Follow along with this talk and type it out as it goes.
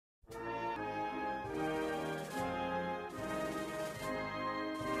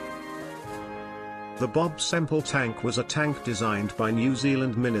The Bob Semple tank was a tank designed by New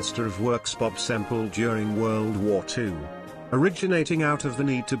Zealand Minister of Works Bob Semple during World War II. Originating out of the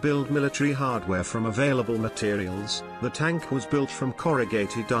need to build military hardware from available materials, the tank was built from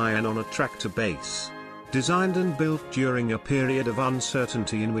corrugated iron on a tractor base. Designed and built during a period of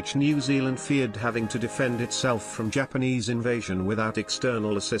uncertainty in which New Zealand feared having to defend itself from Japanese invasion without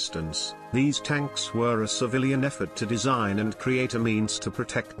external assistance, these tanks were a civilian effort to design and create a means to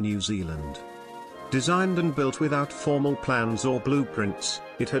protect New Zealand. Designed and built without formal plans or blueprints,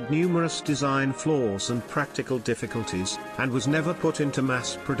 it had numerous design flaws and practical difficulties, and was never put into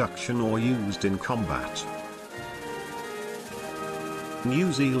mass production or used in combat.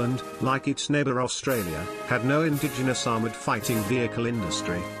 New Zealand, like its neighbour Australia, had no indigenous armoured fighting vehicle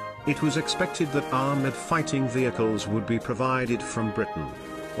industry. It was expected that armoured fighting vehicles would be provided from Britain.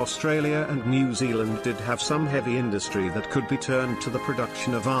 Australia and New Zealand did have some heavy industry that could be turned to the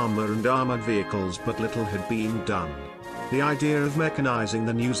production of armour and armoured vehicles, but little had been done. The idea of mechanising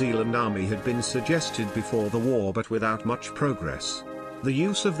the New Zealand Army had been suggested before the war, but without much progress. The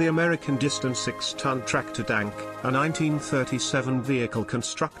use of the American Distance 6-ton tractor tank, a 1937 vehicle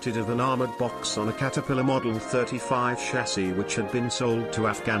constructed of an armoured box on a Caterpillar Model 35 chassis which had been sold to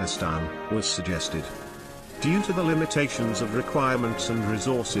Afghanistan, was suggested. Due to the limitations of requirements and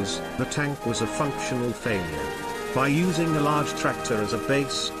resources, the tank was a functional failure. By using a large tractor as a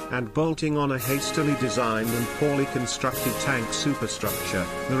base, and bolting on a hastily designed and poorly constructed tank superstructure,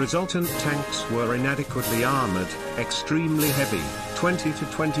 the resultant tanks were inadequately armoured, extremely heavy, 20 to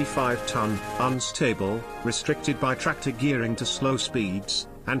 25 ton, unstable, restricted by tractor gearing to slow speeds,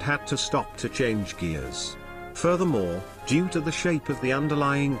 and had to stop to change gears. Furthermore, due to the shape of the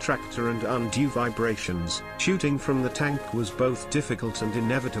underlying tractor and undue vibrations, shooting from the tank was both difficult and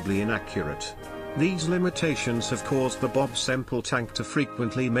inevitably inaccurate. These limitations have caused the Bob Semple tank to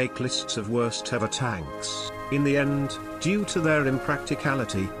frequently make lists of worst ever tanks. In the end, due to their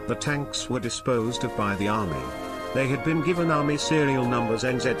impracticality, the tanks were disposed of by the Army. They had been given Army serial numbers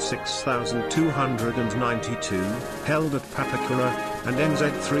NZ6292, held at Papakura, and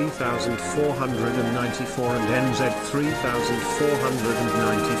NZ3494 and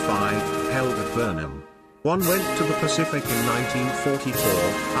NZ3495, held at Burnham. One went to the Pacific in 1944,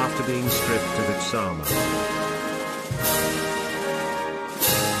 after being stripped of its armor.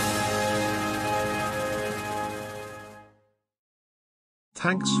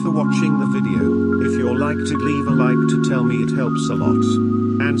 Thanks for watching the video. If you liked it, leave a like to tell me it helps a lot.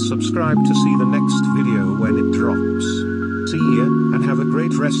 And subscribe to see the next video when it drops. See ya, and have a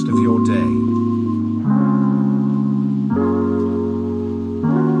great rest of your day.